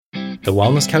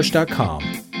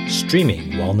thewellnesscouch.com,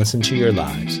 streaming wellness into your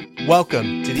lives.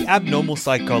 Welcome to The Abnormal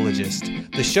Psychologist,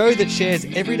 the show that shares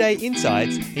everyday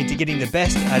insights into getting the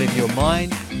best out of your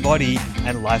mind, body,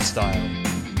 and lifestyle.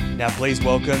 Now please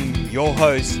welcome your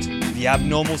host, the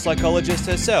abnormal psychologist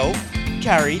herself,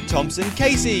 Carrie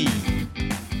Thompson-Casey.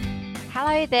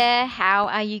 Hello there, how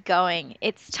are you going?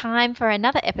 It's time for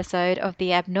another episode of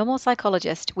The Abnormal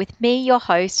Psychologist with me, your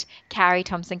host, Carrie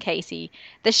Thompson-Casey,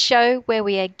 the show where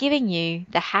we are giving you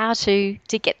the how-to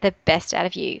to get the best out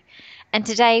of you. And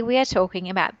today we are talking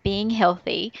about being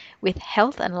healthy with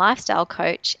health and lifestyle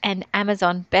coach and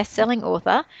Amazon best-selling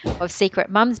author of Secret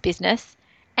Mum's Business,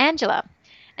 Angela.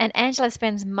 And Angela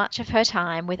spends much of her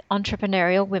time with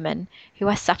entrepreneurial women who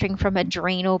are suffering from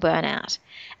adrenal burnout.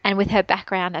 And with her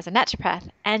background as a naturopath,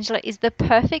 Angela is the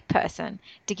perfect person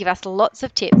to give us lots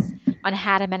of tips on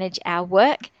how to manage our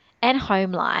work and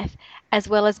home life, as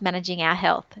well as managing our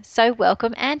health. So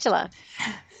welcome, Angela.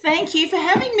 Thank you for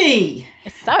having me.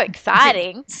 It's so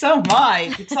exciting. So am I.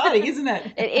 It's exciting, isn't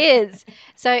it? It is.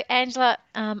 So, Angela,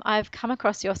 I've come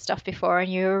across your stuff before,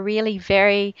 and you're really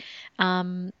very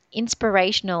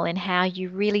inspirational in how you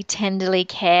really tenderly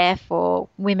care for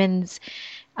women's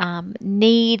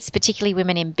needs, particularly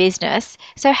women in business.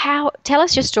 So tell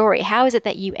us your story. How is it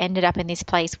that you ended up in this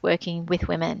place working with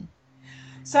women?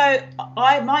 So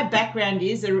my background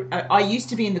is I used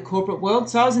to be in the corporate world.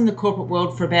 So I was in the corporate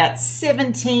world for about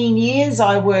 17 years.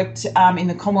 I worked in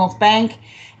the Commonwealth Bank,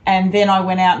 and then I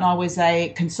went out and I was a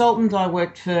consultant. I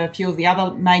worked for a few of the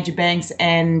other major banks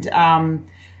and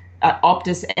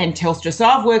Optus and Telstra. So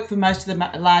I've worked for most of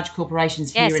the large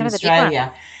corporations here in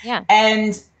Australia. Yeah.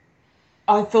 And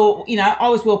I thought, I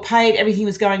was well paid. Everything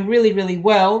was going really, really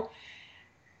well.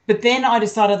 But then I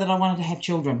decided that I wanted to have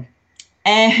children.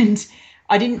 And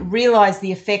I didn't realise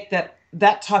the effect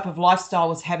that type of lifestyle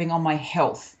was having on my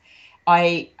health.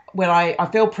 When I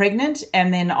fell pregnant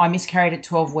and then I miscarried at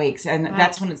 12 weeks. And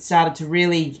that's when it started to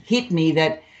really hit me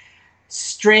that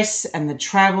stress and the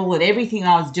travel and everything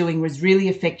I was doing was really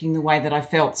affecting the way that I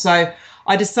felt. So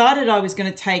I decided I was going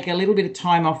to take a little bit of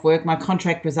time off work. My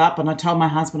contract was up and I told my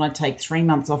husband I'd take 3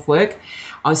 months off work.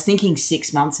 I was thinking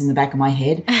 6 months in the back of my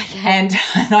head. And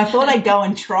I thought I'd go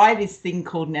and try this thing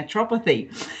called naturopathy.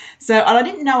 And I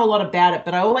didn't know a lot about it,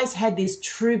 but I always had this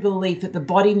true belief that the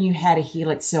body knew how to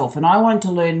heal itself. And I wanted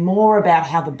to learn more about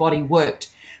how the body worked,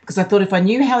 because I thought if I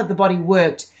knew how the body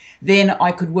worked, then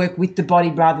I could work with the body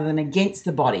rather than against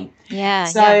the body.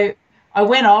 So I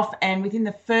went off, and within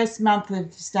the first month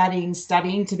of studying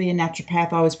to be a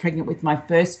naturopath, I was pregnant with my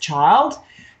first child,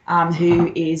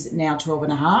 who is now 12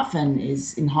 and a half and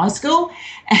is in high school.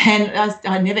 And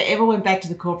I never ever went back to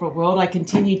the corporate world. I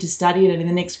continued to study it, and in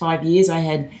the next 5 years I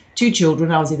had 2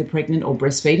 children. I was either pregnant or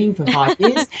breastfeeding for 5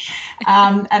 years.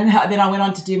 And then I went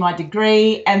on to do my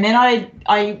degree. And then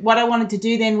what I wanted to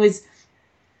do then was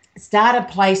start a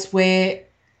place where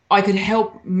I could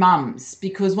help mums,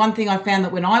 because one thing I found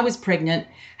that when I was pregnant,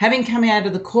 having come out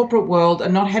of the corporate world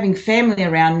and not having family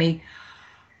around me,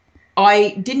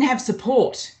 I didn't have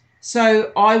support.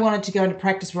 So I wanted to go into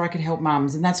practice where I could help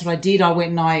mums, and that's what I did. I went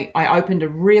and I opened a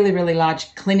really, really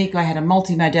large clinic. I had a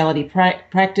multimodality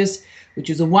practice, which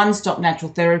was a one-stop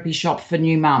natural therapy shop for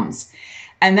new mums.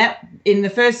 And that in the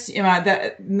first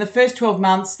 12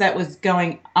 months, that was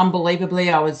going unbelievably.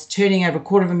 I was turning over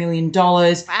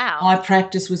 $250,000. Wow. My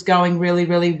practice was going really,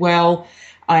 really well.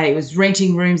 I was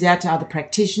renting rooms out to other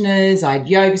practitioners. I had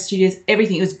yoga studios,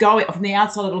 everything. It was going, from the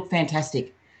outside, it looked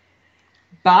fantastic.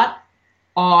 But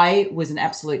I was an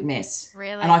absolute mess.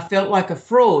 Really? And I felt like a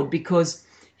fraud, because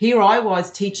here I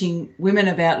was teaching women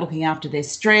about looking after their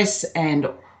stress and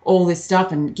all this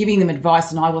stuff and giving them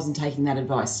advice, and I wasn't taking that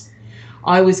advice.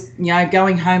 I was,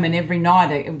 going home, and every night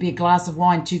it would be a glass of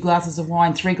wine, 2 glasses of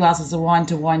wine, 3 glasses of wine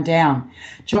to wind down,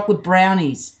 chocolate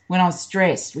brownies when I was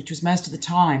stressed, which was most of the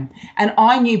time. And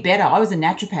I knew better. I was a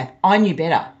naturopath. I knew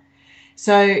better.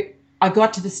 So I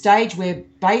got to the stage where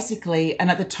basically, and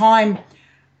at the time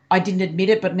I didn't admit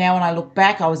it, but now when I look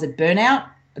back, I was at burnout.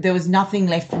 There was nothing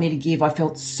left for me to give. I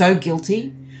felt so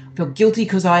guilty. I felt guilty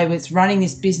because I was running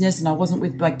this business and I wasn't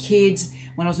with my kids.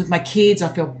 When I was with my kids, I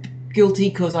felt guilty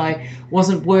because I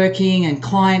wasn't working and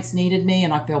clients needed me,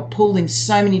 and I felt pulled in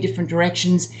so many different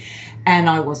directions, and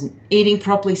I wasn't eating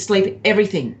properly, sleep,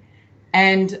 everything.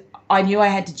 And I knew I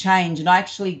had to change, and I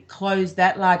actually closed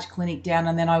that large clinic down,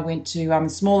 and then I went to a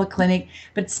smaller clinic,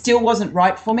 but it still wasn't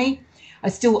right for me.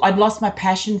 I'd lost my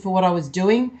passion for what I was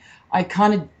doing. I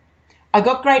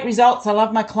got great results. I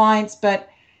love my clients, but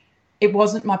it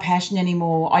wasn't my passion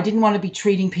anymore. I didn't want to be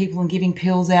treating people and giving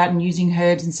pills out and using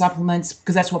herbs and supplements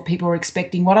because that's what people were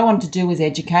expecting. What I wanted to do was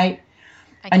educate.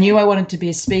 Okay. I knew I wanted to be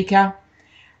a speaker.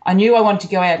 I knew I wanted to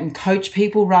go out and coach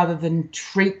people rather than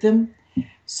treat them.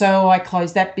 So I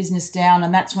closed that business down,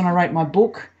 and that's when I wrote my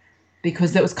book,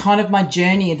 because that was kind of my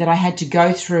journey that I had to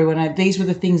go through. And these were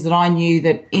the things that I knew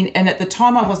and at the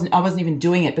time I wasn't even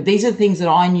doing it, but these are the things that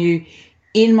I knew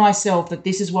in myself that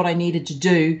this is what I needed to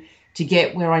do to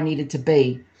get where I needed to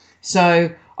be.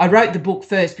 So I wrote the book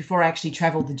first before I actually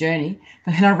traveled the journey,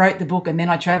 but then I wrote the book and then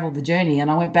I traveled the journey, and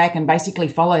I went back and basically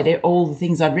followed all the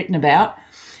things I'd written about.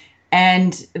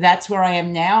 And that's where I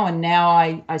am now. And now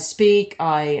I speak,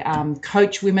 I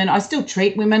coach women. I still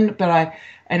treat women, but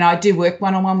I do work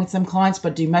one-on-one with some clients,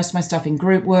 but do most of my stuff in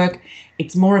group work.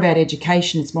 It's more about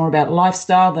education. It's more about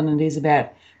lifestyle than it is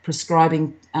about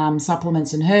prescribing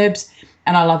supplements and herbs.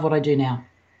 And I love what I do now.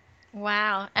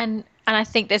 Wow. And I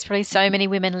think there's probably so many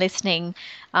women listening,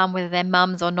 whether they're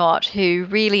mums or not, who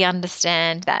really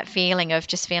understand that feeling of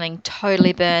just feeling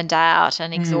totally burned out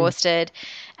and exhausted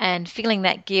and feeling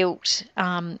that guilt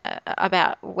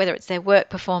about whether it's their work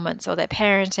performance or their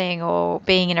parenting or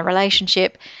being in a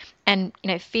relationship, and,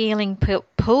 feeling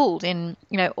pulled in,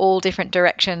 all different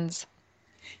directions.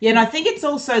 Yeah, and I think it's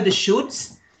also the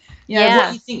shoulds.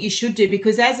 What you think you should do,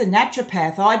 because as a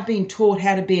naturopath, I'd been taught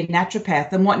how to be a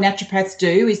naturopath. And what naturopaths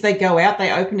do is they go out,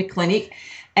 they open a clinic,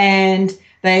 and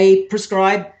they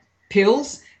prescribe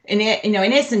pills. In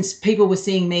essence, people were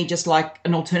seeing me just like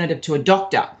an alternative to a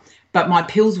doctor, but my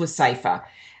pills were safer.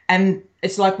 And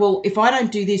it's like, well, if I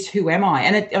don't do this, who am I?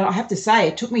 And I have to say,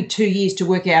 it took me 2 years to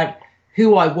work out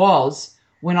who I was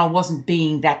when I wasn't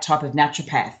being that type of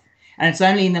naturopath. And it's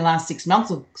only in the last 6 months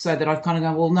or so that I've kind of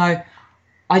gone, well, no,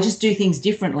 I just do things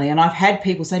differently. And I've had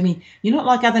people say to me, you're not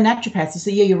like other naturopaths. I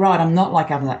say, yeah, you're right. I'm not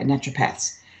like other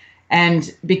naturopaths.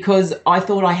 And because I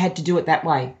thought I had to do it that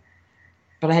way,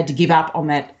 but I had to give up on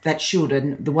that should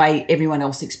and the way everyone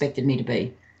else expected me to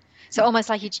be. So almost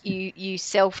like you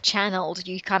self-channeled,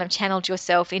 you kind of channeled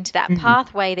yourself into that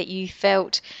pathway that you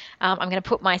felt, I'm going to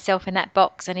put myself in that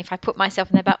box. And if I put myself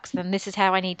in that box, then this is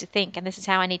how I need to think and this is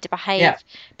how I need to behave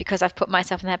because I've put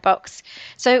myself in that box.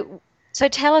 So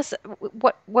tell us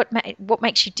what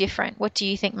makes you different? What do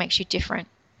you think makes you different?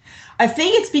 I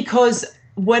think it's because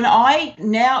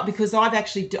because I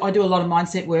do a lot of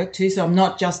mindset work too. So I'm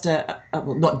not just a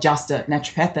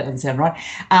naturopath. That doesn't sound right.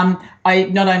 I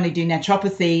not only do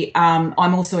naturopathy, I'm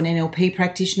also an NLP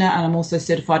practitioner, and I'm also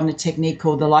certified in a technique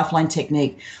called the Lifeline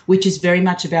technique, which is very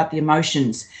much about the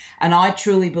emotions. And I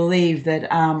truly believe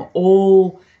that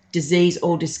all disease,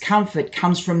 all discomfort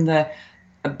comes from the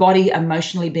body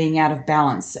emotionally being out of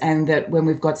balance, and that when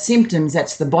we've got symptoms,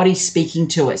 that's the body speaking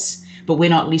to us, but we're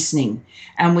not listening.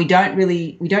 And we don't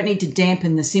need to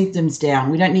dampen the symptoms down.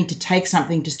 We don't need to take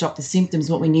something to stop the symptoms.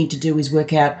 What we need to do is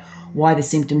work out why the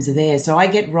symptoms are there. So I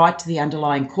get right to the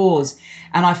underlying cause.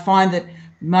 And I find that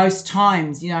most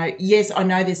times, yes, I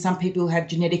know there's some people who have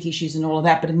genetic issues and all of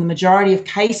that, but in the majority of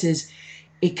cases,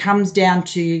 it comes down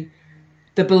to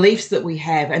the beliefs that we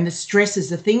have and the stresses,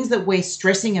 the things that we're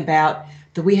stressing about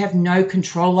that we have no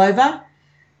control over.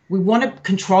 We want to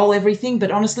control everything, but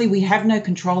honestly, we have no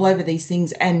control over these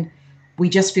things, and we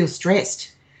just feel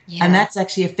stressed. Yeah. And that's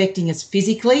actually affecting us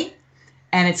physically,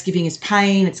 and it's giving us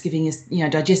pain, it's giving us,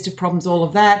 digestive problems, all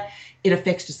of that. It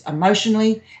affects us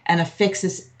emotionally and affects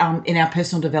us in our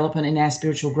personal development, in our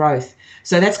spiritual growth.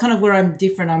 So that's kind of where I'm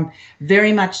different. I'm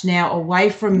very much now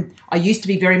away from, I used to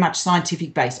be very much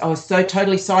scientific based. I was so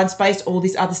totally science based. All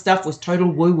this other stuff was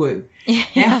total woo woo. Yeah.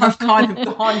 Now I've kind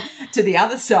of gone to the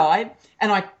other side,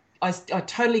 and I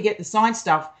totally get the science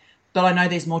stuff, but I know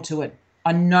there's more to it.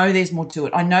 I know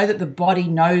that the body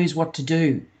knows what to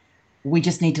do. We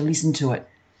just need to listen to it.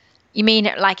 You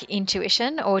mean like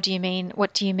intuition, or what do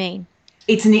you mean?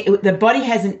 The body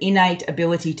has an innate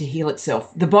ability to heal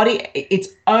itself. The body, it's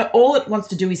all it wants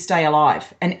to do is stay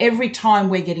alive. And every time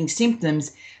we're getting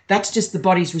symptoms, that's just the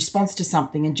body's response to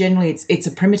something. And generally it's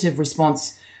a primitive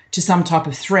response to some type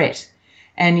of threat.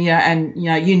 And you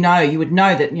would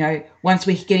know that, once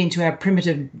we get into our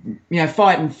primitive,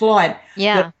 fight and flight,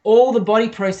 that all the body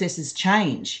processes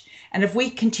change. And if we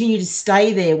continue to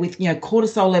stay there with,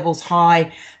 cortisol levels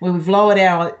high, where we've lowered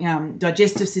our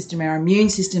digestive system, our immune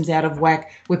system's out of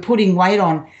whack, we're putting weight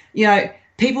on,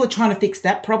 people are trying to fix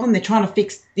that problem. They're trying to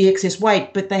fix the excess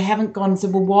weight, but they haven't gone and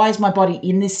said, well, why is my body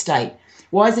in this state?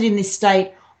 Why is it in this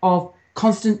state of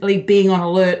constantly being on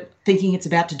alert, thinking it's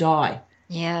about to die?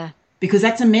 Yeah. Because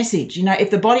that's a message. If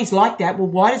the body's like that, well,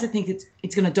 why does it think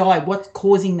it's going to die? What's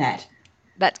causing that?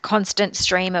 That constant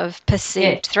stream of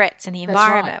perceived threats in the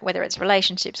environment, whether it's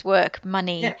relationships, work,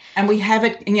 money. Yeah. And we have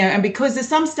it, and because there's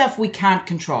some stuff we can't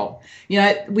control.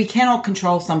 We cannot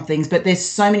control some things, but there's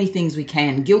so many things we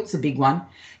can. Guilt's a big one.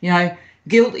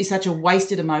 Guilt is such a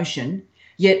wasted emotion.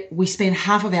 yet we spend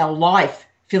half of our life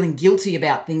feeling guilty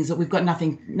about things that we've got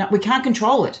we can't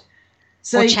control it.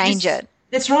 So or change it.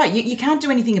 That's right. You can't do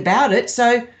anything about it.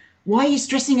 So why are you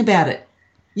stressing about it?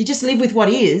 You just live with what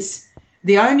is.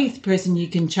 The only person you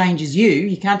can change is you.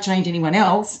 You can't change anyone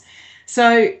else.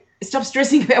 So stop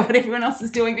stressing about what everyone else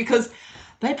is doing because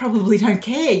they probably don't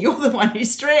care. You're the one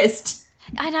who's stressed.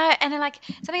 I know. And like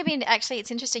something I've been actually,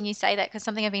 it's interesting you say that because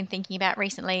something I've been thinking about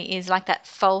recently is like that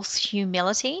false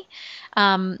humility.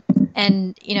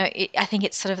 And, you know, I think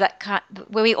it's sort of that kind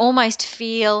where we almost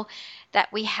feel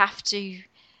that we have to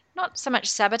not so much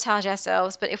sabotage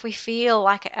ourselves, but if we feel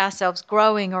like ourselves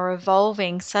growing or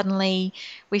evolving, suddenly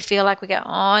we feel like we go,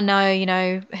 oh no, you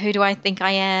know, who do I think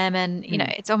I am? And, you know,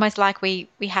 it's almost like we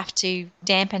have to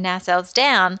dampen ourselves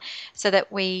down so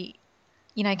that we,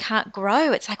 you know, can't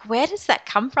grow. It's like, where does that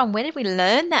come from? Where did we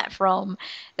learn that from?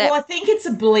 Well, I think it's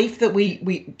a belief that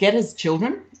we get as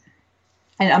children.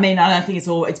 And I mean, I don't think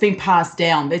it's been passed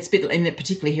down. It's a bit, and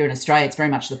particularly here in Australia, it's very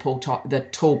much the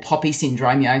tall poppy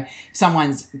syndrome. You know, if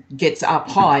someone gets up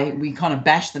high, we kind of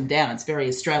bash them down. It's very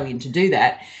Australian to do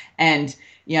that. And,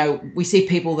 you know, we see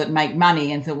people that make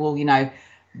money and think, well, you know,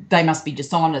 they must be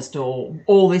dishonest or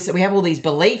all this. We have all these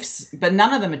beliefs, but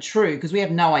none of them are true because we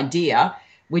have no idea.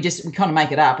 We kind of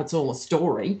make it up. It's all a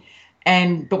story.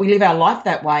 But we live our life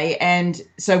that way. And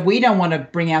so we don't want to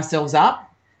bring ourselves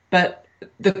up. But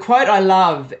the quote I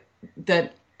love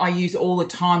that I use all the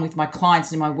time with my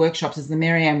clients in my workshops is the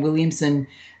Marianne Williamson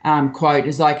quote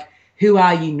is like, who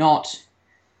are you not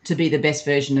to be the best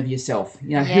version of yourself?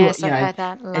 You know, yes, I've heard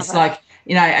that. Love it's it. like,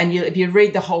 you know, and if you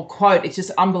read the whole quote, it's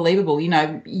just unbelievable. You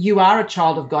know, you are a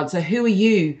child of God. So who are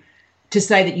you to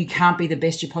say that you can't be the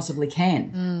best you possibly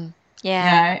can? Yeah.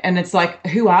 You know, and it's like,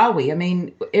 who are we? I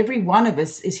mean, every one of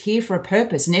us is here for a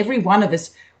purpose, and every one of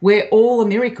us, we're all a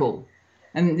miracle.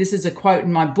 And this is a quote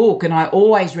in my book, and I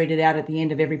always read it out at the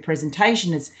end of every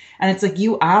presentation. It's like,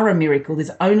 you are a miracle.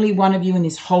 There's only one of you in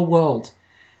this whole world,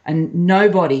 and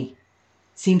nobody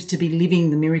seems to be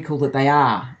living the miracle that they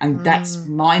are. And that's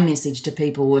my message to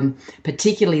people, and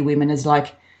particularly women, is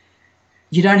like,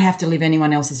 you don't have to live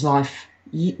anyone else's life.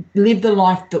 You live the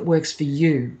life that works for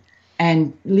you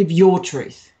and live your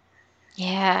truth.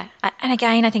 Yeah. And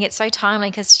again, I think it's so timely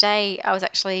because today I was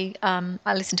actually,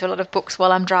 I listen to a lot of books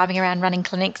while I'm driving around running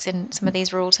clinics in some of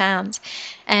these rural towns.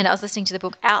 And I was listening to the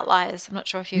book Outliers. I'm not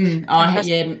sure if you've...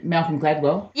 Malcolm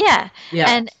Gladwell. Yeah. Yeah.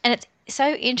 And it's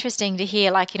so interesting to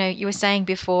hear, like, you know, you were saying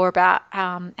before about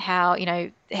how, you know,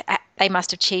 they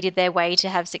must have cheated their way to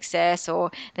have success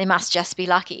or they must just be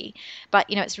lucky. But,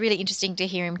 you know, it's really interesting to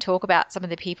hear him talk about some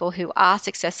of the people who are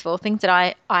successful, things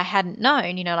that I hadn't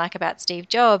known, you know, like about Steve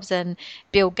Jobs and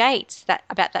Bill Gates,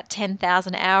 about that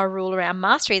 10,000-hour rule around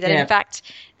mastery, that in fact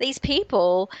these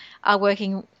people are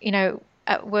working, you know,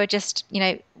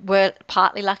 were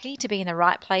partly lucky to be in the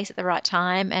right place at the right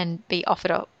time and be offered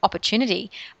an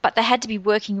opportunity, but they had to be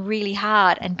working really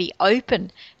hard and be open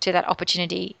to that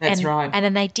opportunity. That's right. And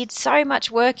then they did so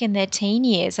much work in their teen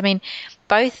years. I mean,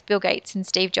 both Bill Gates and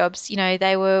Steve Jobs, you know,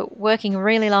 they were working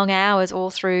really long hours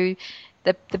all through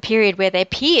the period where their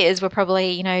peers were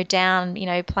probably, you know, down, you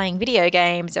know, playing video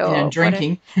games or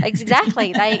drinking.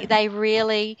 Exactly. They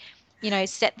really, you know,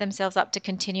 set themselves up to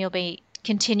continually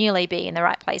be in the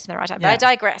right place in the right time. But I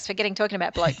digress. We're talking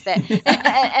about blokes there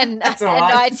and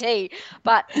IT.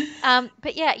 But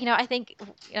yeah, you know, I think,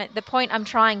 you know, the point I'm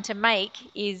trying to make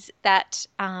is that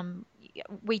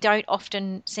we don't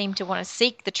often seem to want to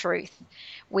seek the truth.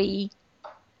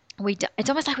 It's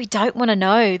almost like we don't want to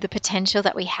know the potential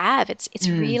that we have. It's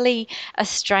really a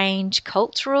strange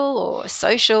cultural or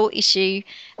social issue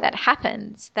that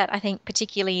happens that I think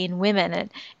particularly in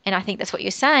women, and I think that's what you're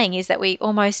saying, is that we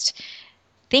almost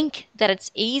think that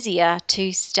it's easier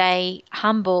to stay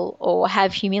humble or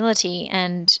have humility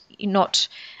and not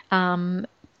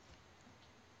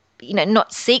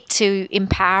not seek to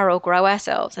empower or grow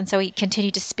ourselves. And so we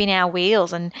continue to spin our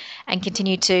wheels and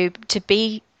continue to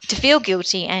feel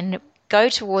guilty and go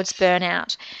towards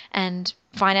burnout and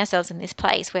find ourselves in this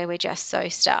place where we're just so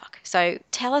stuck. So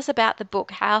tell us about the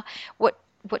book. What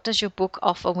does your book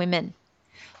offer women?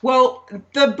 Well,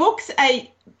 the book's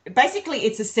basically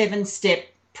it's a 7-step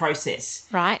process.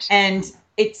 Right. And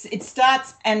it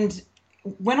starts, and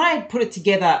when I put it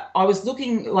together, I was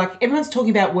looking, like, everyone's talking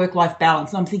about work-life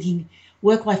balance, and I'm thinking,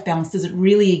 work-life balance, does it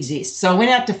really exist? So I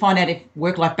went out to find out if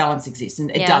work-life balance exists,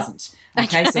 and it doesn't.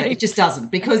 Okay, so it just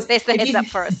doesn't, because there's the heads up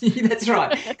for us. That's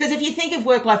right. Because if you think of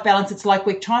work-life balance, it's like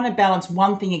we're trying to balance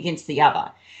one thing against the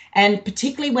other. And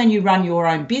particularly when you run your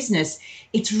own business,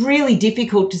 it's really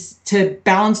difficult to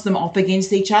balance them off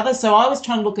against each other. So I was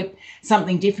trying to look at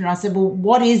something different. I said, well,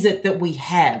 what is it that we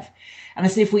have? And I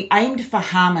said, if we aimed for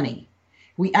harmony,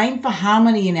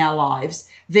 in our lives,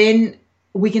 then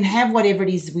we can have whatever it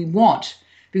is we want.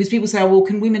 Because people say, well,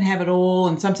 can women have it all?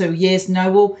 And some say, yes,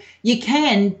 no. Well, you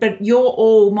can, but your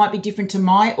all might be different to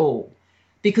my all,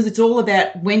 because it's all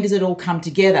about when does it all come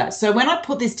together. So when I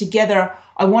put this together,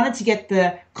 I wanted to get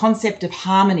the concept of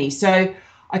harmony. So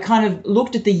I kind of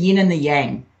looked at the yin and the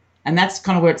yang, and that's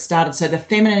kind of where it started. So the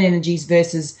feminine energies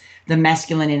versus the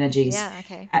masculine energies. Yeah,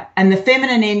 okay. And the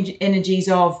feminine energies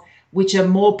of which are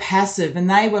more passive, and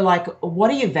they were like, what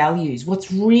are your values?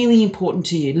 What's really important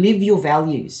to you? Live your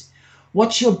values.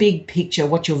 What's your big picture?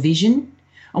 What's your vision?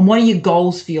 And what are your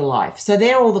goals for your life? So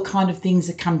they're all the kind of things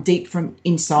that come deep from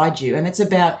inside you. And it's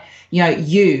about,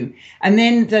 you. And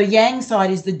then the yang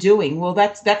side is the doing. Well,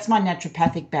 that's my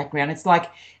naturopathic background. It's like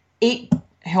eat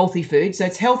healthy food. So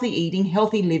it's healthy eating,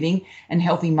 healthy living, and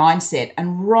healthy mindset.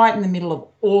 And right in the middle of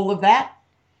all of that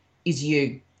is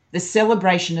you, the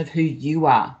celebration of who you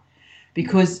are.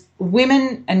 Because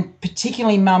women, and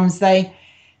particularly mums, they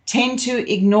tend to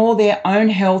ignore their own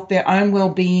health, their own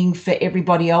well-being for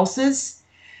everybody else's.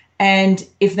 And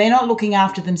if they're not looking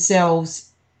after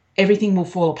themselves, everything will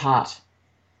fall apart.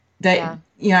 We're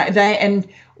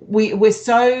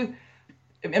so,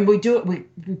 and we do it, we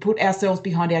put ourselves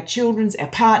behind our children's, our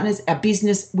partners, our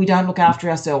business. We don't look after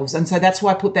ourselves. And so that's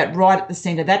why I put that right at the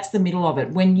center. That's the middle of it.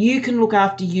 When you can look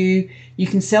after you, you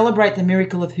can celebrate the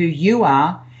miracle of who you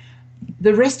are.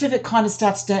 The rest of it kind of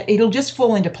it'll just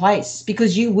fall into place,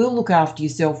 because you will look after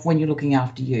yourself when you're looking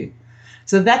after you.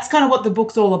 So that's kind of what the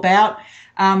book's all about.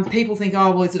 People think,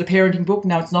 oh, well, is it a parenting book?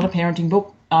 No, it's not a parenting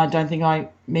book. I don't think I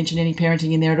mention any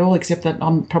parenting in there at all, except that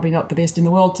I'm probably not the best in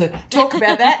the world to talk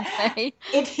about that.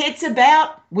 It's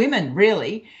about women,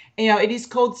 really. It is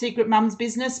called Secret Mum's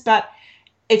Business, but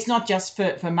it's not just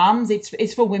for mums.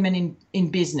 It's for women in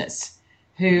business.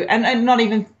 And not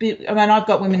even, I've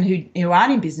got women who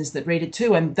aren't in business that read it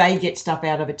too, and they get stuff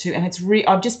out of it too. And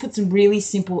I've just put some really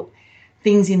simple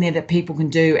things in there that people can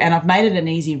do, and I've made it an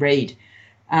easy read,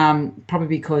 probably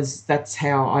because that's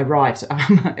how I write.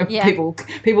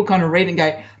 People kind of read and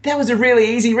go, that was a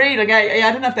really easy read. I go, yeah,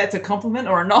 I don't know if that's a compliment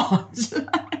or not.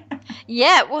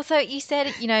 Yeah, well, so you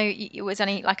said, it was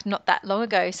only like not that long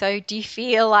ago. So do you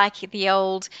feel like the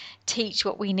old teach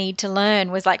what we need to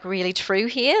learn was like really true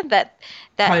here? That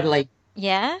Totally.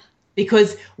 Yeah.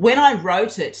 Because when I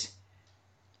wrote it,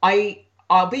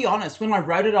 I'll be honest, when I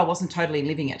wrote it, I wasn't totally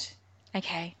living it.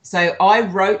 Okay. So I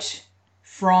wrote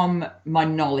from my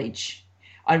knowledge.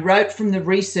 I wrote from the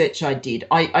research I did.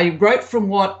 I wrote from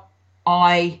what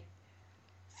I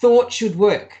thought should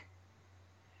work.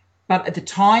 But at the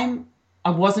time, I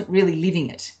wasn't really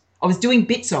living it. I was doing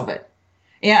bits of it.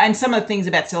 Yeah, and some of the things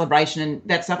about celebration and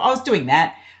that stuff, I was doing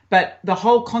that. But the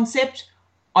whole concept,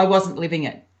 I wasn't living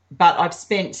it. But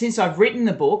since I've written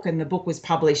the book, and the book was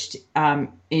published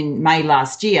in May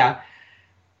last year,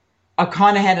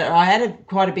 I had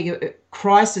quite a big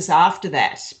crisis after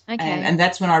that. Okay. And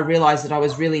that's when I realised that I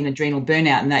was really in adrenal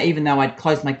burnout, and that even though I'd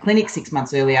closed my clinic 6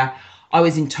 months earlier, I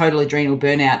was in total adrenal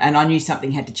burnout, and I knew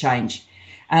something had to change.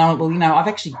 And I went, well, I've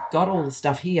actually got all the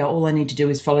stuff here. All I need to do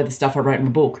is follow the stuff I wrote in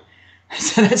the book.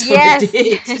 So that's what I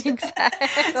did.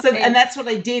 Exactly. And that's what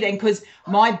I did. And because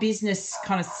my business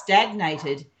kind of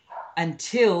stagnated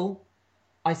until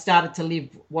I started to live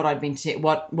what I'd been,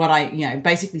 what I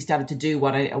basically started to do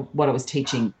what I was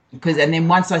teaching. And then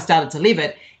once I started to live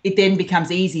it, it then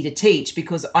becomes easy to teach,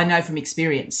 because I know from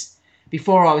experience.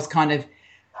 Before I was trying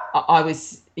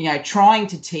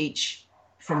to teach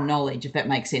from knowledge, if that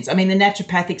makes sense. I mean, the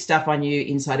naturopathic stuff I knew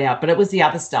inside out, but it was the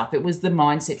other stuff. It was the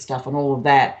mindset stuff and all of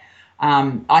that.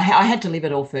 I had to live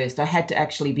it all first. I had to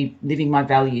actually be living my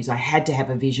values. I had to have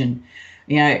a vision,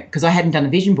 because I hadn't done a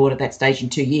vision board at that stage in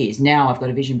 2 years. Now I've got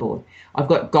a vision board. I've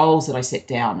got goals that I set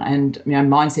down, and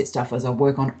mindset stuff as I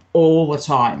work on all the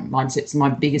time. Mindset's my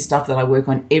biggest stuff that I work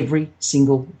on every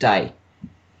single day.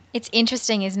 It's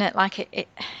interesting, isn't it? Like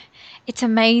it's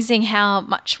amazing how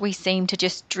much we seem to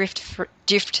just drift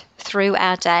through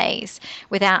our days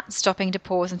without stopping to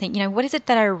pause and think, what is it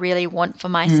that I really want for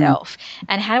myself,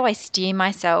 and how do I steer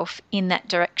myself in that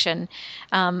direction?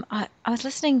 I was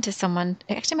listening to someone,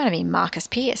 it actually might have been Marcus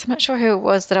Pierce, I'm not sure who it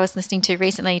was that I was listening to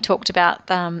recently, talked about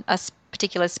a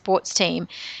particular sports team,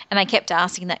 and they kept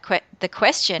asking the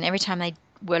question every time they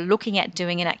were looking at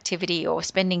doing an activity or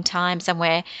spending time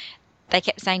somewhere. They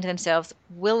kept saying to themselves,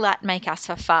 will that make us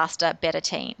a faster, better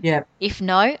team? Yeah. If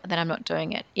no, then I'm not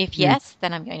doing it. If yes,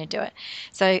 then I'm going to do it.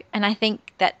 So, and I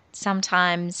think that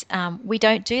sometimes we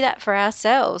don't do that for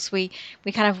ourselves. We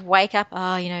kind of wake up,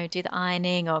 do the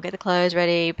ironing or get the clothes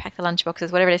ready, pack the lunch boxes,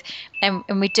 whatever it is,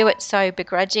 and we do it so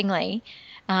begrudgingly.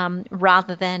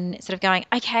 rather than sort of going,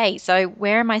 okay, so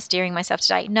where am I steering myself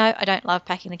today? No, I don't love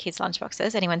packing the kids'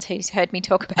 lunchboxes. Anyone who's heard me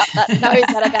talk about that knows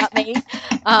that about me.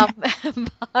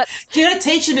 But you don't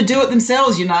teach them to do it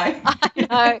themselves, you know. I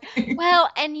know. Well,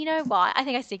 and you know why? I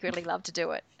think I secretly love to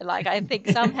do it. Like, I think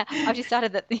somehow I've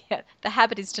decided that the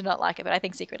habit is to not like it, but I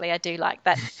think secretly I do like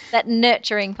that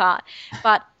nurturing part.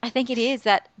 But I think it is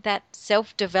that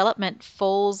self-development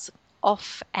falls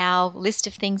off our list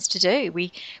of things to do.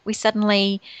 We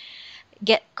suddenly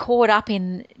get caught up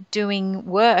in doing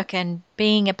work and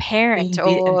being a parent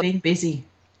being busy.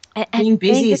 and Being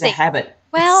busy is a habit.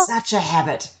 Well, it's such a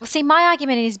habit. Well, see, my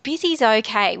argument is busy's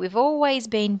okay. We've always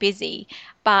been busy,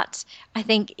 but I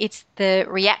think it's the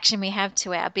reaction we have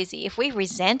to our busy. If we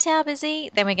resent our busy,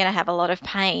 then we're going to have a lot of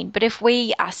pain. But if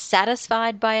we are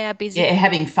satisfied by our busy,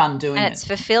 having fun doing it, and it's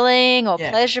fulfilling or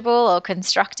pleasurable or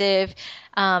constructive,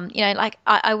 like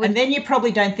I would. And then you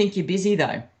probably don't think you're busy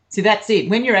though. See, that's it.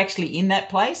 When you're actually in that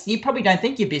place, you probably don't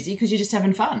think you're busy because you're just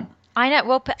having fun. I know.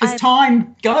 Well, because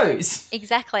time goes.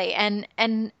 Exactly,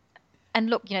 and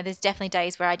look, there's definitely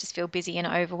days where I just feel busy and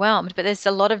overwhelmed, but there's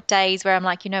a lot of days where I'm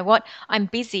like, you know what, I'm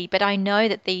busy, but I know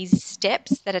that these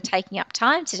steps that are taking up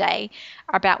time today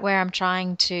are about where I'm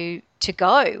trying to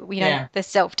go, the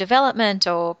self-development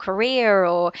or career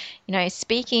or,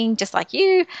 speaking just like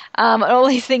you, and all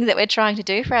these things that we're trying to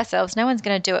do for ourselves. No one's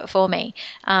going to do it for me.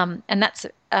 And that's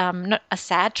not a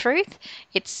sad truth.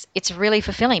 It's really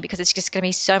fulfilling because it's just going to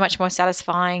be so much more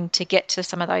satisfying to get to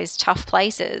some of those tough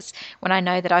places when I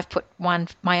know that I've put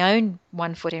my own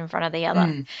one foot in front of the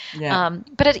other.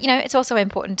 But it's also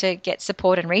important to get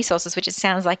support and resources, which it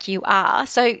sounds like you are.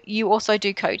 So you also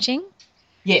do coaching?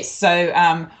 Yes. So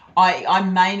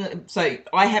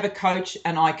I have a coach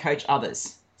and I coach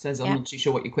others. So I'm not too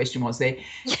sure what your question was there.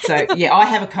 So I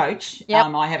have a coach. Yep.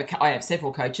 I have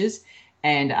several coaches,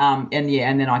 and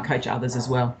then I coach others as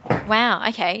well. Wow.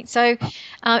 Okay. So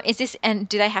is this, and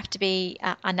do they have to be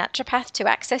a naturopath to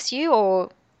access you, or?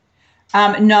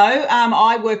 No.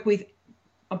 I work with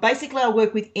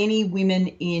any women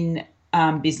in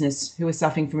business who are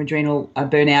suffering from adrenal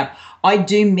burnout. I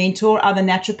do mentor other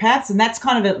naturopaths, and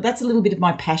that's a little bit of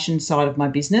my passion side of my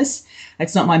business.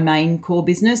 It's not my main core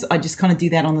business. I just kind of do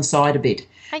that on the side a bit.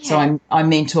 Okay. So I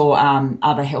mentor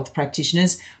other health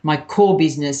practitioners. My core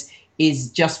business is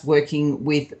just working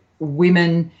with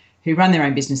women who run their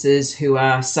own businesses who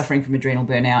are suffering from adrenal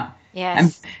burnout. Yes.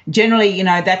 And generally,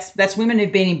 that's women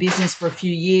who've been in business for a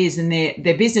few years and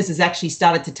their business has actually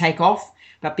started to take off,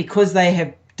 but because they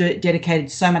have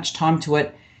dedicated so much time to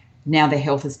it, now their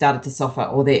health has started to suffer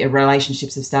or their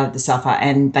relationships have started to suffer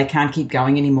and they can't keep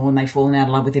going anymore and they've fallen out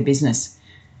of love with their business.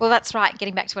 Well, that's right.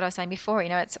 Getting back to what I was saying before,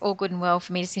 it's all good and well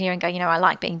for me to sit here and go, I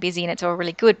like being busy and it's all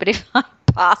really good. But if I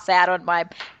pass out on my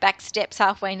back steps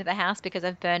halfway into the house because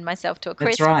I've burned myself to a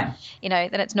crisp, that's right.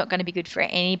 Then it's not going to be good for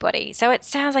anybody. So it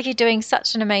sounds like you're doing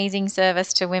such an amazing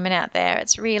service to women out there.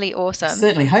 It's really awesome. I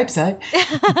certainly hope so.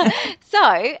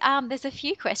 So there's a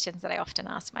few questions that I often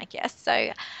ask my guests.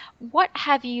 So what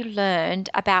have you learned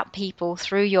about people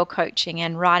through your coaching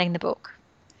and writing the book?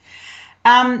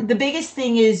 The biggest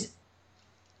thing is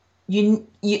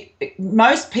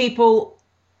most people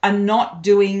are not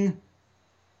doing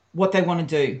what they want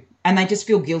to do and they just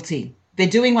feel guilty. They're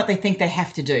doing what they think they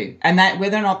have to do, and that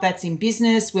whether or not that's in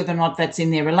business, whether or not that's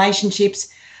in their relationships,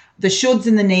 the shoulds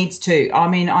and the needs too. I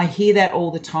mean, I hear that all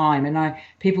the time, and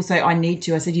people say, I need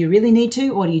to. I said, do you really need to,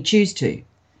 or do you choose to?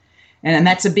 And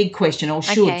that's a big question, all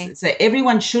shoulds. Okay. So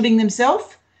everyone's shoulding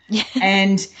themselves,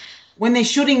 and when they're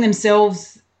shoulding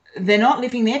themselves, they're not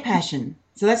living their passion.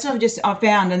 So that's what I've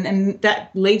found, and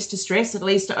that leads to stress, it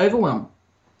leads to overwhelm.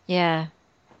 Yeah.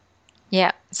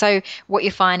 Yeah. So what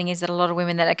you're finding is that a lot of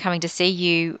women that are coming to see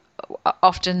you,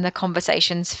 often the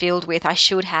conversation's filled with, I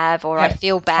should have, or I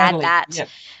feel bad that,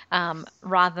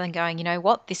 rather than going,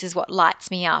 this is what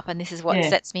lights me up and this is what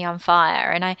sets me on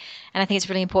fire. And I think it's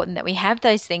really important that we have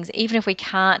those things, even if we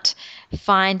can't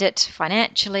find it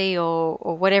financially or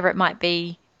whatever it might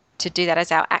be, to do that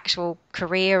as our actual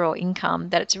career or income,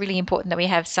 that it's really important that we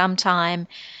have some time,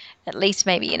 at least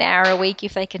maybe an hour a week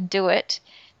if they can do it,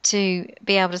 to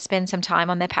be able to spend some time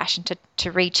on their passion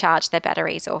to recharge their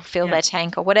batteries or fill their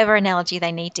tank or whatever analogy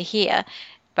they need to hear,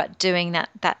 but doing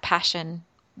that passion,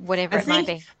 whatever it might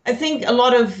be. I think a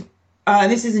lot of,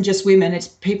 this isn't just women, it's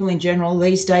people in general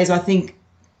these days, I think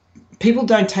people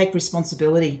don't take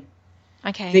responsibility.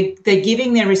 Okay. They're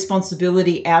giving their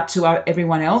responsibility out to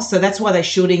everyone else. So that's why they're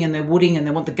shooting and they're wooding and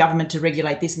they want the government to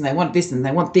regulate this and they want this and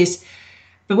they want this.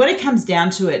 But when it comes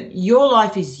down to it, your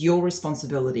life is your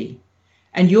responsibility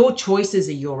and your choices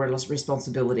are your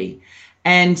responsibility.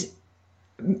 And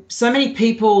so many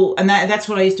people, and that's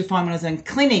what I used to find when I was in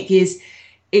clinic, is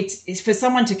it's for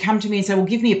someone to come to me and say, well,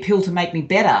 give me a pill to make me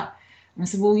better. And I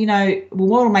said, well,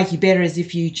 what will make you better is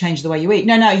if you change the way you eat.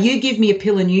 No, you give me a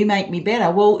pill and you make me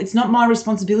better. Well, it's not my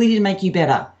responsibility to make you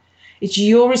better. It's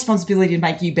your responsibility to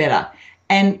make you better.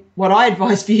 And what I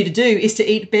advise for you to do is to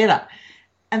eat better.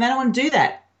 And they don't want to do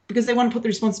that because they want to put the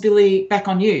responsibility back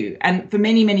on you. And for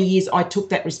many, many years, I took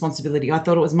that responsibility. I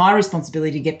thought it was my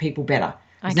responsibility to get people better.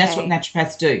 Okay. That's what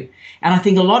naturopaths do. And I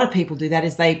think a lot of people do that,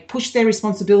 is they push their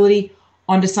responsibility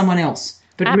onto someone else.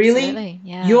 But really,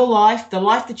 your life, the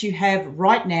life that you have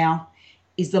right now,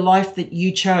 is the life that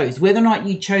you chose. Whether or not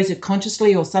you chose it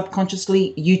consciously or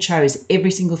subconsciously, you chose every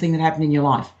single thing that happened in your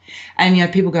life.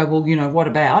 And, people go, well, what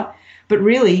about? But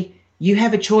really, you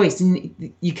have a choice,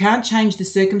 and you can't change the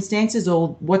circumstances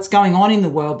or what's going on in the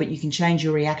world, but you can change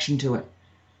your reaction to it.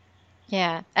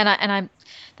 Yeah, and I'm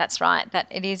that's right. That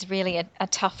it is really a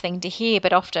tough thing to hear,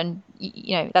 but often,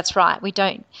 that's right. We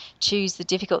don't choose the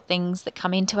difficult things that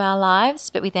come into our lives,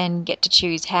 but we then get to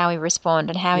choose how we respond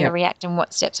and how we react and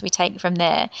what steps we take from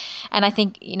there. And I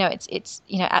think, it's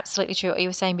absolutely true what you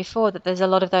were saying before, that there's a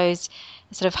lot of those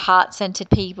sort of heart-centered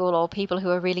people, or people who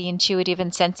are really intuitive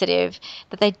and sensitive,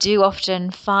 that they do often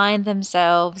find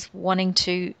themselves wanting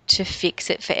to fix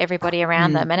it for everybody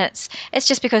around them. And it's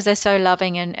just because they're so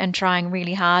loving and trying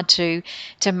really hard to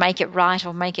make it right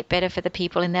or make it better for the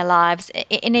people in their lives,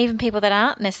 and even people that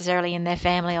aren't necessarily in their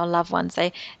family or loved ones.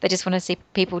 They just want to see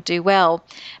people do well.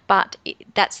 But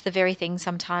that's the very thing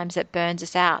sometimes that burns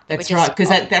us out. That's right,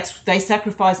 because they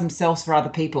sacrifice themselves for other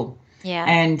people. Yeah.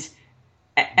 And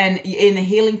in the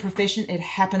healing profession, it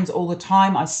happens all the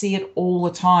time. I see it all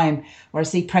the time, where I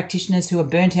see practitioners who are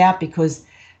burnt out because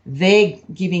they're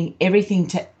giving everything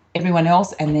to everyone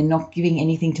else and they're not giving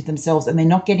anything to themselves, and they're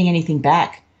not getting anything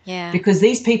back. Yeah. Because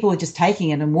these people are just taking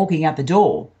it and walking out the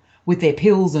door with their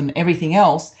pills and everything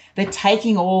else. They're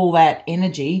taking all that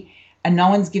energy and no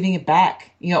one's giving it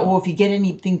back. Or if you get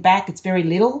anything back, it's very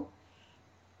little.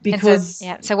 Because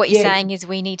so what you're saying is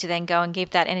we need to then go and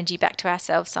give that energy back to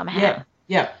ourselves somehow.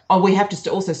 Yeah. Oh, we have to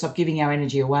also stop giving our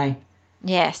energy away.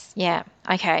 Yes. Yeah.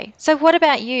 Okay. So what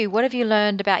about you? What have you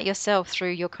learned about yourself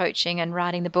through your coaching and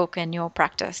writing the book and your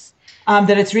practice?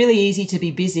 That it's really easy to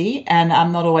be busy and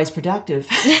I'm not always productive.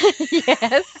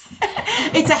 Yes.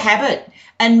 It's a habit.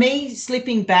 And me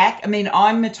slipping back,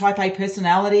 I'm a type A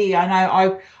personality. I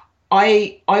know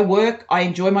I work, I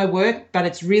enjoy my work, but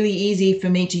it's really easy for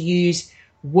me to use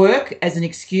work as an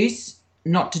excuse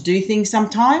not to do things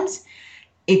sometimes.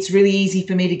 It's really easy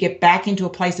for me to get back into a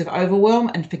place of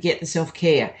overwhelm and forget the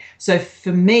self-care. So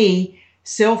for me,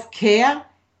 self-care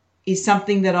is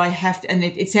something that I have to, and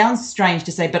it sounds strange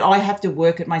to say, but I have to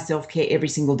work at my self-care every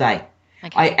single day.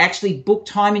 Okay. I actually book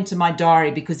time into my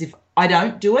diary, because if I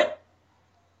don't do it,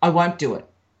 I won't do it.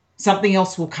 Something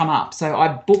else will come up. So I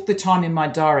book the time in my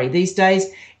diary. These days,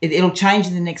 it'll change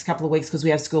in the next couple of weeks because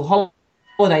we have school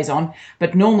holidays on.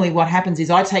 But normally what happens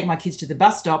is I take my kids to the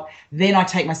bus stop, then I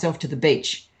take myself to the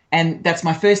beach. And that's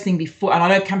my first thing before, and I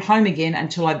don't come home again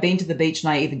until I've been to the beach,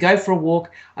 and I either go for a walk,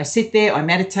 I sit there, I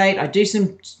meditate, I do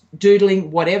some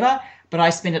doodling, whatever, but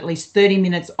I spend at least 30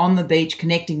 minutes on the beach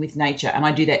connecting with nature, and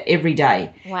I do that every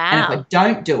day. Wow. And if I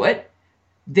don't do it,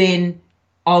 then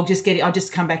I'll just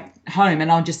come back home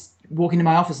and I'll just walk into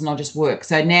my office and I'll just work.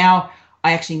 So now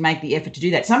I actually make the effort to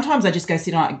do that. Sometimes I just go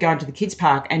into the kids'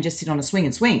 park and just sit on a swing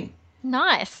and swing.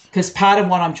 Nice. Because part of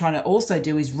what I'm trying to also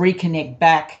do is reconnect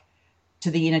back to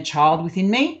the inner child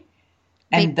within me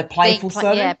and the playful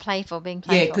side. Yeah, being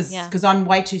playful. Yeah, because I'm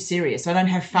way too serious. I don't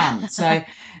have fun. So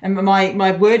and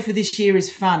my word for this year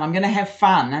is fun. I'm going to have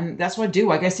fun, and that's what I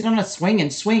do. I go sit on a swing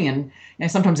and swing,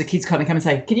 and sometimes the kids kind of come and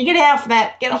say, "Can you get out for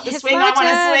that? Get off the swing. I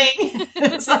want to swing."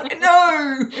 It's like,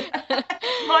 no,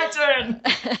 my turn.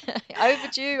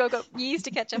 Overdue. I've got years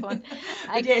to catch up on.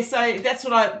 So that's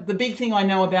the big thing I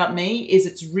know about me is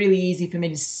it's really easy for me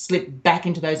to slip back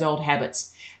into those old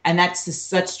habits. And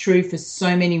that's true for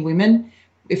so many women.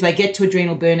 If they get to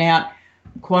adrenal burnout,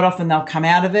 quite often they'll come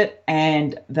out of it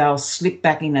and they'll slip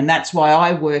back in. And that's why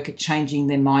I work at changing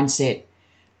their mindset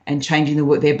and changing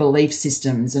their belief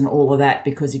systems and all of that,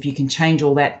 because if you can change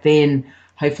all that, then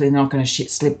hopefully they're not going to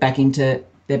slip back into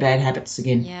their bad habits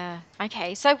again. Yeah.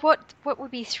 Okay. So what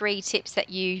would be 3 tips that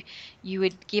you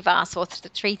would give us, or the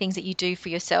 3 things that you do for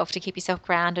yourself to keep yourself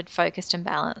grounded, focused and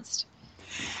balanced?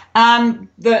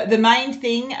 The main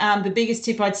thing, the biggest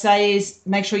tip I'd say is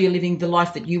make sure you're living the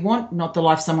life that you want, not the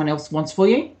life someone else wants for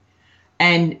you.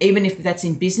 And even if that's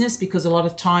in business, because a lot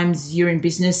of times you're in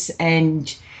business,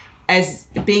 and as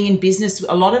being in business,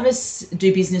 a lot of us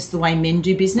do business the way men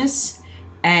do business.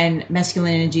 And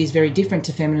masculine energy is very different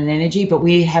to feminine energy, but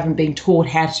we haven't been taught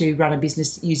how to run a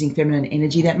business using feminine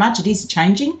energy that much. It is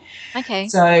changing. Okay.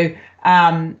 So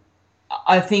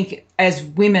I think as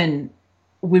women,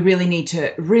 we really need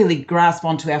to really grasp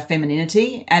onto our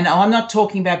femininity. And I'm not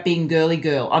talking about being girly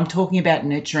girl. I'm talking about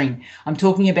nurturing. I'm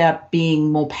talking about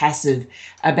being more passive,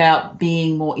 about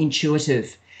being more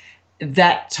intuitive,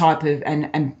 that type of,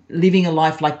 and living a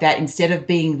life like that instead of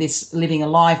being living a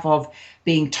life of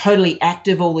being totally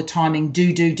active all the time and do,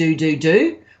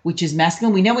 which is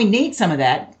masculine. We know we need some of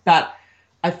that, but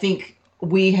I think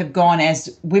we have gone,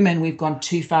 as women, we've gone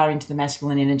too far into the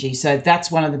masculine energy. So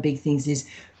that's one of the big things, is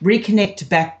reconnect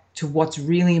back to what's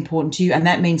really important to you, and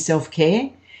that means self-care.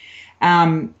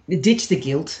 Ditch the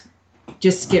guilt.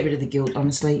 Just get rid of the guilt,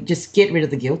 honestly. Just get rid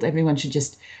of the guilt. Everyone should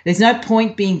just – there's no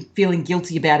point feeling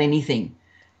guilty about anything.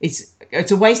 It's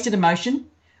a wasted emotion.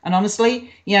 And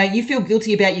honestly, you feel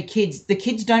guilty about your kids. The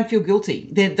kids don't feel guilty.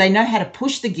 They know how to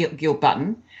push the guilt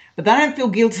button, but they don't feel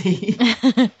guilty.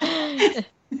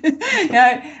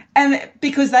 And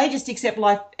because they just accept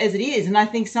life as it is. And I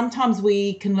think sometimes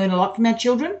we can learn a lot from our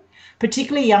children,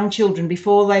 particularly young children,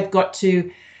 before they've got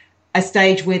to a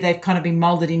stage where they've kind of been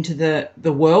molded into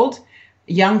the world.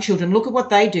 Young children, look at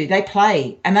what they do. They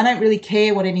play and they don't really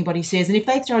care what anybody says. And if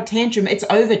they throw a tantrum, it's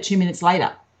over 2 minutes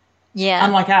later. Yeah.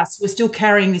 Unlike us, we're still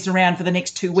carrying this around for the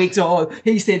next 2 weeks. Oh,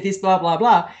 he said this, blah, blah,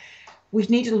 blah. We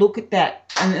need to look at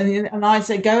that. And I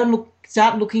say, go and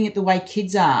start looking at the way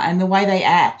kids are and the way they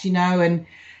act, and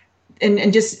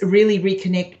just really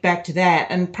reconnect back to that.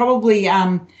 And probably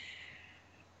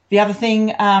the other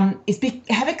thing is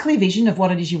have a clear vision of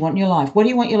what it is you want in your life. What do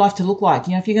you want your life to look like?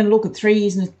 If you're going to look at 3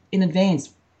 years in advance,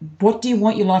 what do you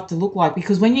want your life to look like?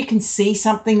 Because when you can see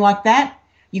something like that,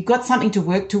 you've got something to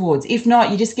work towards. If not,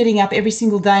 you're just getting up every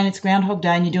single day and it's Groundhog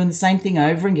Day and you're doing the same thing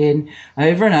over again,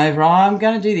 over and over. Oh, I'm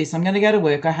going to do this. I'm going to go to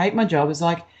work. I hate my job. It's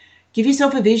like, give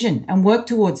yourself a vision and work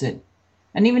towards it.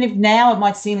 And even if now it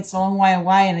might seem it's a long way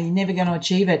away and you're never going to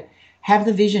achieve it, have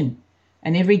the vision.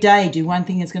 And every day do one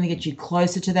thing that's going to get you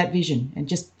closer to that vision, and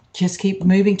just keep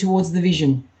moving towards the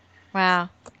vision. Wow.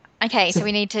 Okay, so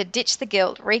we need to ditch the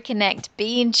guilt, reconnect,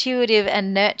 be intuitive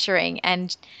and nurturing,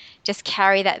 and just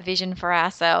carry that vision for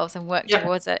ourselves and work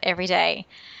towards it every day.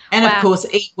 And of course,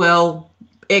 eat well,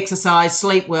 exercise,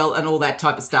 sleep well, and all that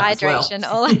type of stuff hydration, as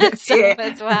well. all that stuff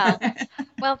as well.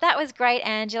 Well, that was great,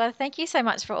 Angela. Thank you so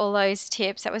much for all those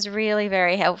tips. That was really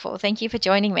very helpful. Thank you for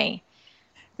joining me.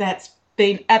 That's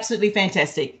been absolutely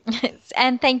fantastic.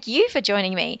 And thank you for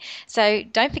joining me. So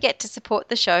don't forget to support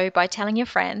the show by telling your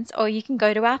friends, or you can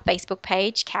go to our Facebook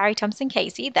page, Carrie Thompson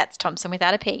Casey, that's Thompson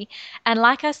without a P, and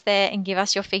like us there and give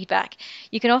us your feedback.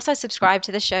 You can also subscribe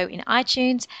to the show in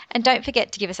iTunes, and don't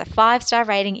forget to give us a 5-star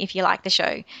rating if you like the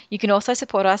show. You can also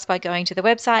support us by going to the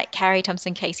website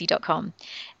carriethompsoncasey.com.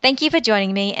 Thank you for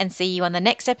joining me, and see you on the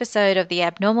next episode of The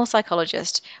Abnormal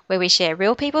Psychologist, where we share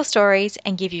real people stories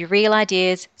and give you real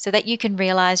ideas so that you can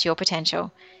realize your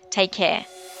potential. Take care.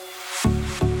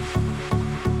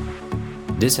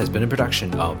 This has been a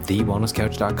production of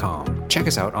TheWellnessCouch.com. Check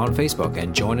us out on Facebook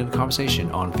and join in the conversation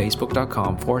on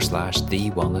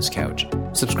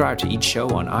Facebook.com/TheWellnessCouch. Subscribe to each show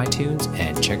on iTunes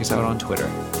and check us out on Twitter.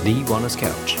 The Wellness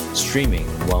Couch, streaming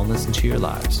wellness into your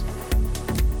lives.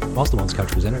 Whilst the Wellness Couch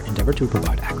presenter endeavor to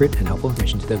provide accurate and helpful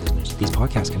information to their listeners, these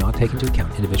podcasts cannot take into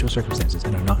account individual circumstances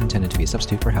and are not intended to be a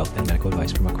substitute for health and medical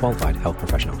advice from a qualified health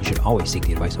professional. You should always seek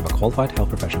the advice of a qualified health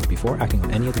professional before acting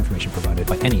on any of the information provided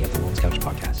by any of the Wellness Couch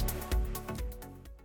podcasts.